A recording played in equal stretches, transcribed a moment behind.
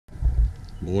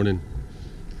Morning.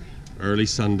 Early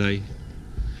Sunday.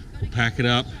 We're packing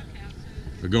up.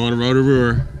 We're going to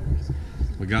Rotorua.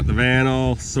 We got the van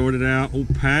all sorted out, all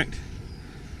packed.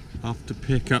 Off to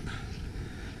pick up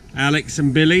Alex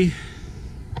and Billy.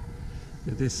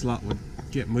 If this slot would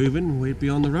get moving, we'd be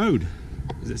on the road.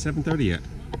 Is it 7:30 yet?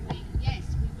 Yes,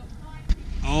 we've got 5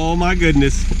 minutes. Oh my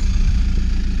goodness.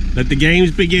 Let the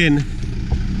games begin.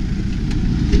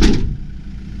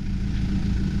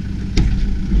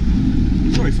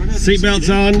 Seatbelts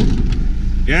on.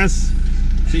 Yes.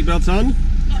 Seatbelts on?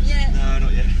 Not yet. No,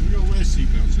 not yet. We don't wear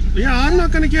seatbelts in the Yeah, I'm not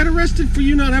going to get arrested for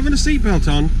you not having a seatbelt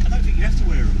on. I don't think you have to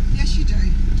wear them. Yes, you do.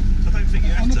 I don't think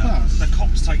you have On the to. bus? The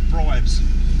cops take bribes.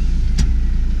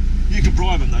 You can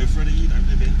bribe them though, Freddie. You don't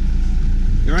live here.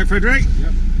 You alright, Frederick?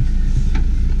 Yep.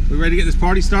 We ready to get this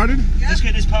party started? Yep. Let's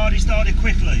get this party started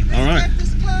quickly. All right. Let's get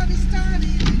this party started.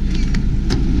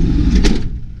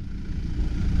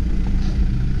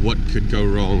 What could go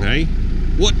wrong, eh?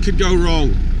 What could go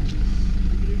wrong?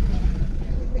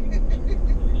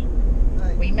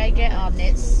 We may get our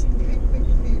nits.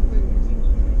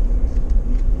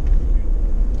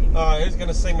 Alright, who's going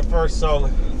to sing the first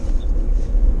song?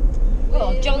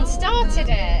 Well, John started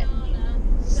it.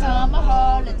 Summer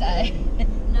holiday.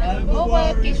 No more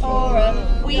working for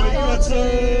a week or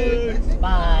two.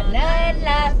 Fun and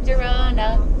laughter on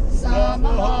a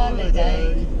summer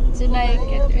holiday to make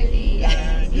it really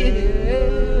and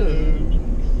you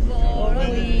for a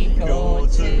week or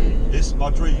two. It's my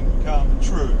dream come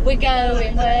true. We're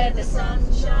going where the sun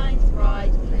shines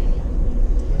brightly.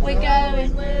 We're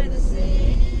going where the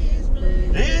sea is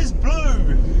blue. It's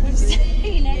blue. We've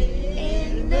seen it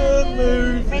in the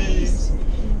movies.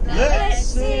 Let's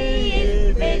see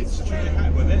if it's true.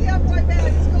 Hat with it. Yeah, right there,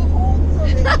 it's got horns on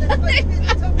it. They're supposed to be at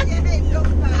the top of your head, look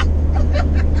back.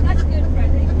 That's good,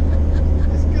 Freddie.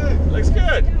 It's good. Looks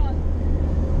good.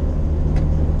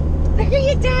 Look at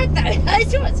your dad though.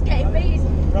 That's what's getting me.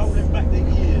 Rolling back the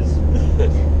years.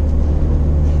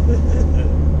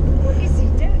 What is he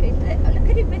doing? Look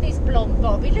at him with his blonde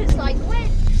bob. He looks like Gwen.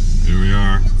 Here we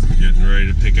are, getting ready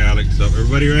to pick Alex up.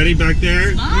 Everybody ready back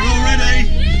there? We're all ready.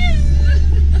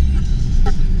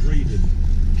 Breathing.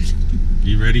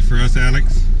 You ready for us,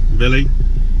 Alex? Billy?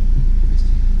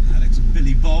 Alex and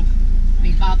Billy Bob.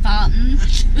 Beg your pardon.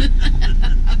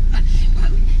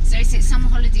 So is it summer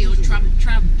holiday or Trump?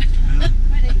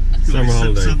 Summer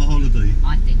holiday. Summer holiday.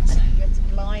 I think so. You have to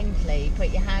blindly put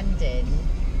your hand in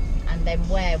and then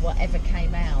wear whatever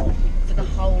came out for the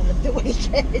whole of the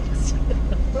weekend.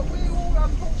 But we all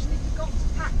unfortunately forgot to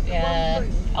pack the Yeah, one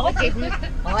room.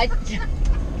 I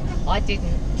didn't. I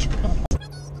didn't.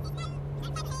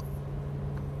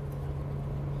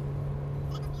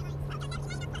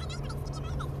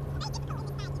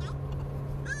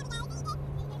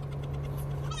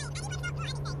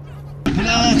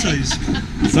 Pilates.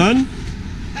 Son?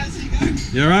 How's he going?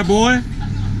 You alright, boy?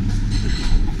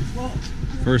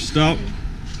 First stop.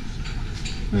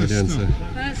 First stop.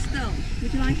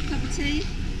 Would you like a cup of tea?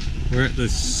 We're at the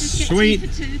Just get sweet tea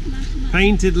for 2. Can I come up?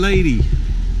 painted lady.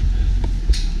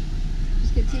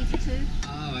 Just get tea for 2.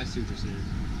 Oh, I see what you're saying.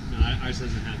 No, ours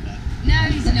doesn't have that. No,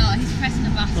 he's not. He's pressing a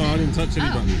button. Oh, I didn't touch any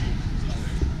button.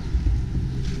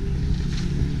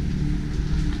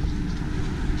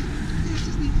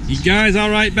 You guys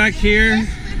alright back here?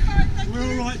 We're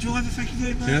all right, driver. Thank you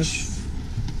very much. Yes.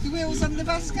 The wheels on the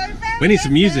bus go round. We need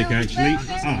some music, round, actually. round,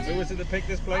 round. Ah, who was it that picked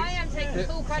this place? I am taking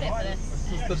full credit for this.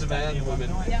 Doesn't man,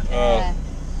 woman. Oh.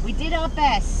 We did our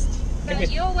best.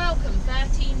 You're welcome.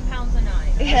 £13 a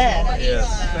night. Yeah. What you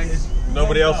Yes. want.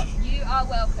 Nobody else? You are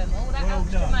welcome. All that Well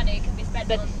extra done. money can be spent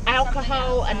But on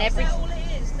alcohol and everything. everything. All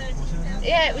it is, £13.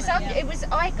 Yeah, it was.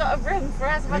 I got a room for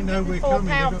us,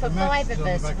 £104 for 5 of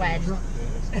us went.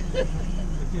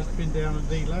 We've just been down at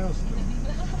the Louse.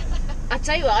 I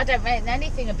tell you what, I don't reckon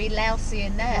anything would be lousy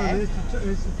in there. There's the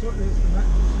mattress.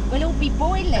 We'll all be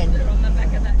boiling. They're on the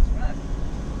back of that truck.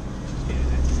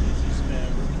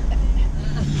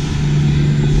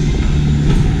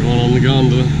 Going on the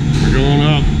gondola. We're going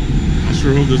up. I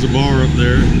sure hope there's a bar up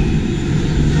there.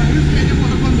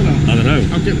 I don't know.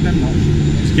 I'll get them off.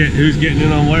 Who's getting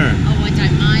in on where? Oh, I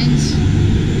don't mind.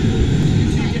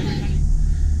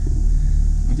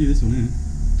 I'll do this one here.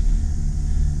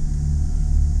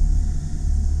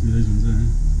 Do those ones there.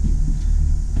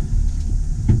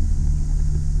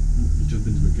 Jump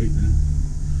into a gate there.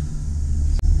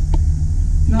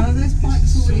 No, this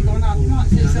bike's already gone up. You might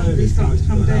see somebody start to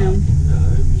come down. No,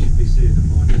 we should be seeing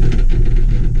them on.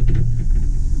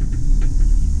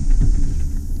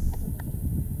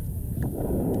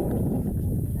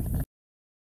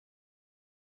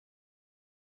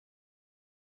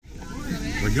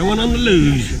 We're going on the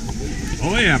luge.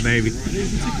 Oh yeah, baby.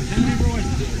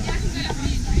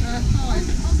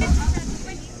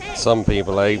 Some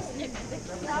people, eh?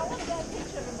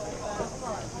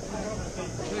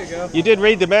 You did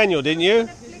read the manual, didn't you?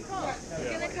 It's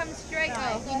gonna come straight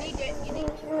off. You need it. You need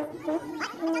it.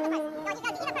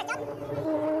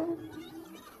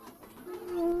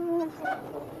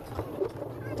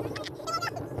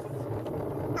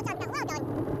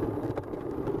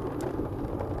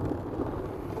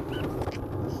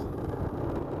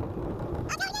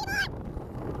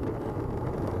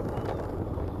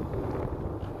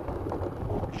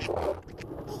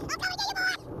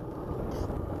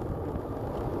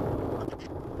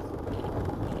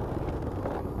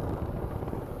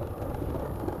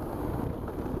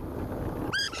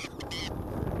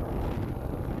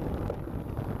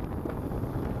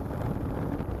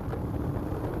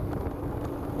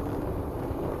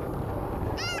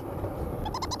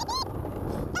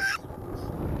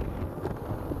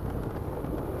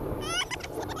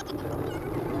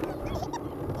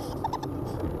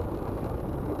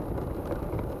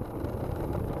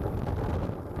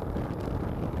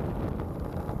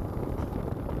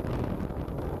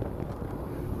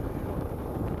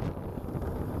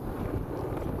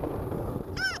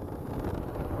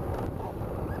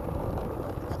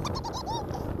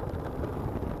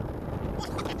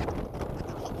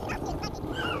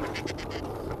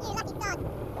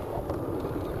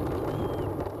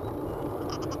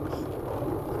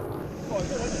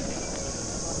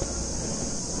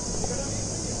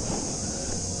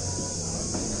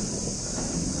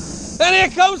 And here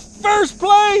comes first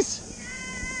place!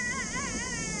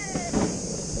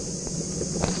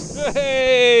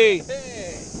 Hey!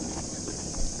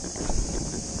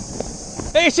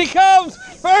 Here she comes!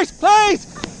 First place!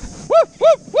 Whoop,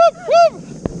 whoop, whoop, whoop!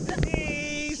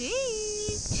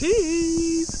 Cheese!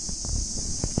 Cheese!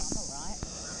 I'm alright.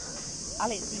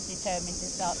 Alex is determined to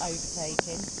start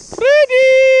overtaking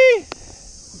Ready!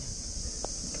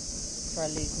 before I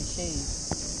lose my shoes.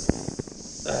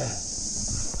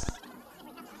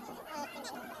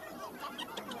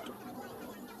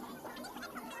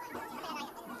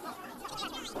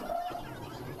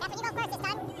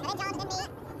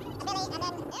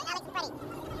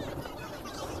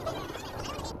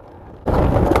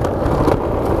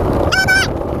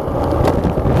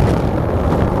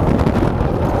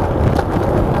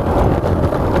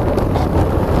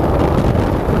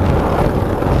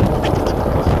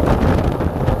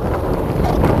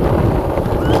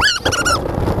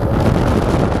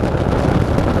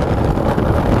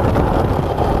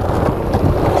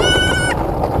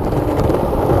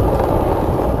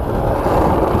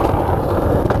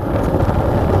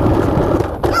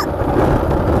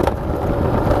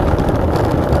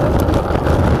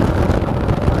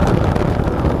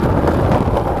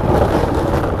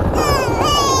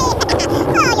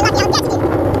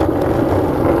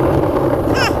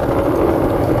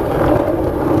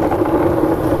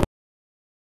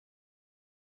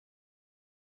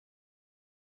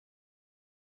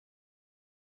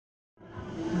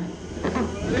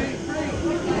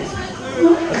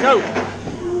 Let's go!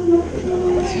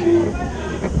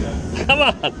 Come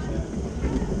on!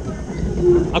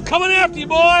 I'm coming after you,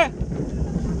 boy!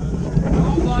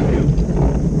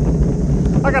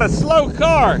 I got a slow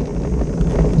car!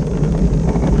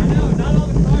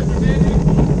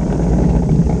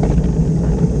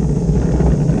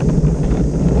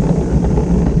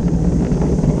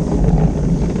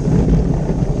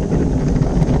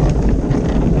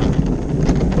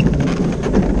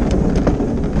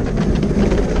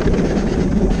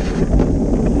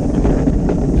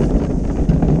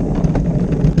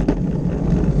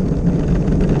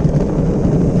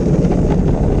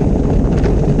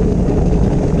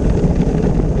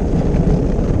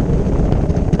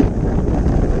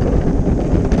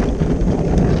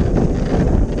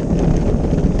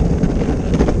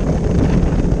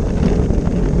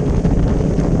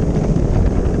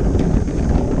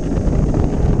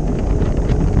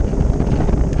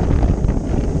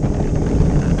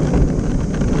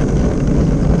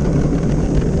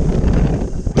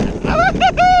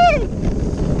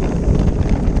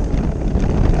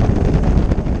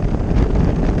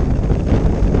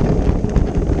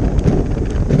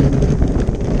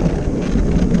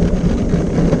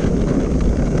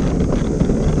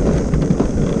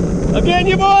 Again,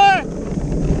 you boy!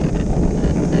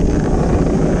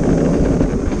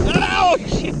 Oh,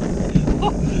 shit!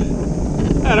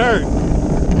 That hurt.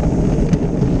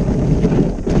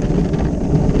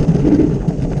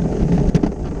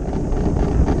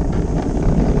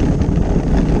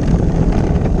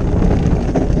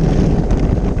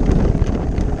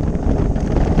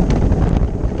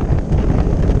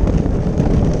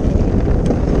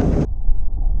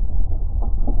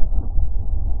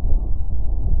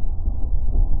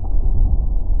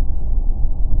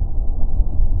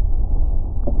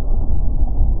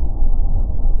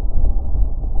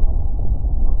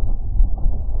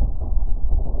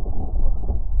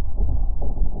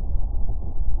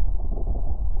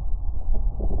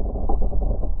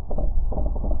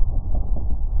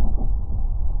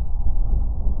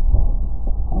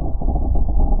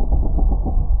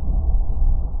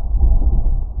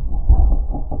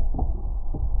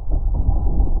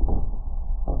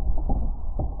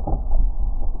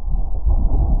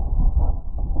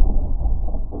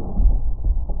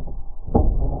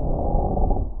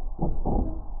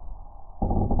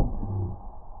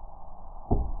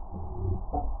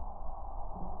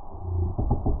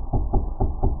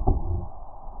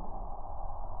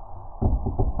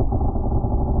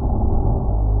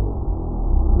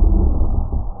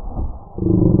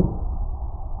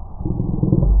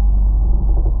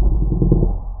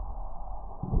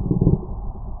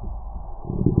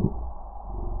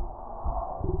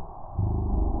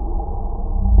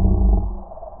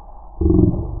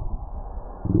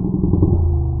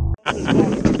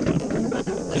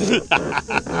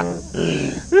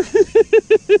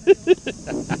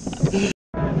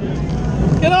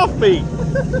 Get off me!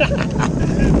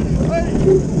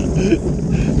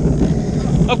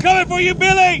 I'm coming for you,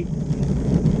 Billy!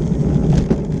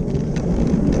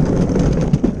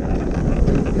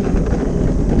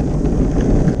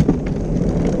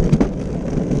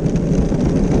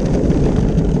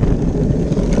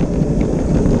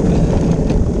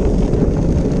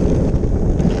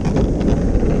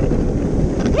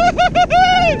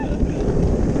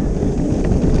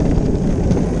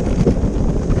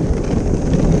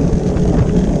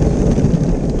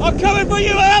 I'm coming for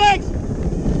you, Alex!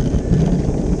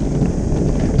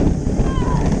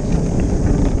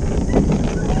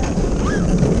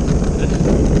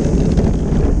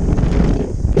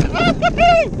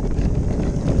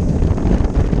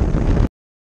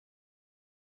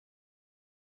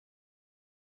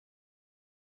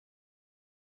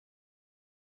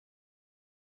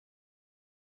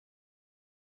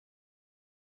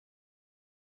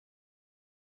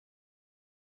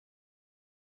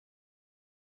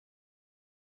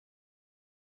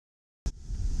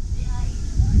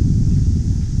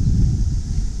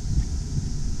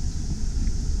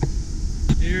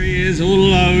 Here he is, all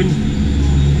alone.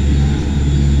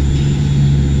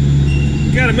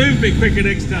 Gotta move a bit quicker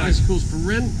next time. Bicycles for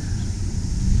rent.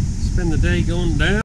 Spend the day going down.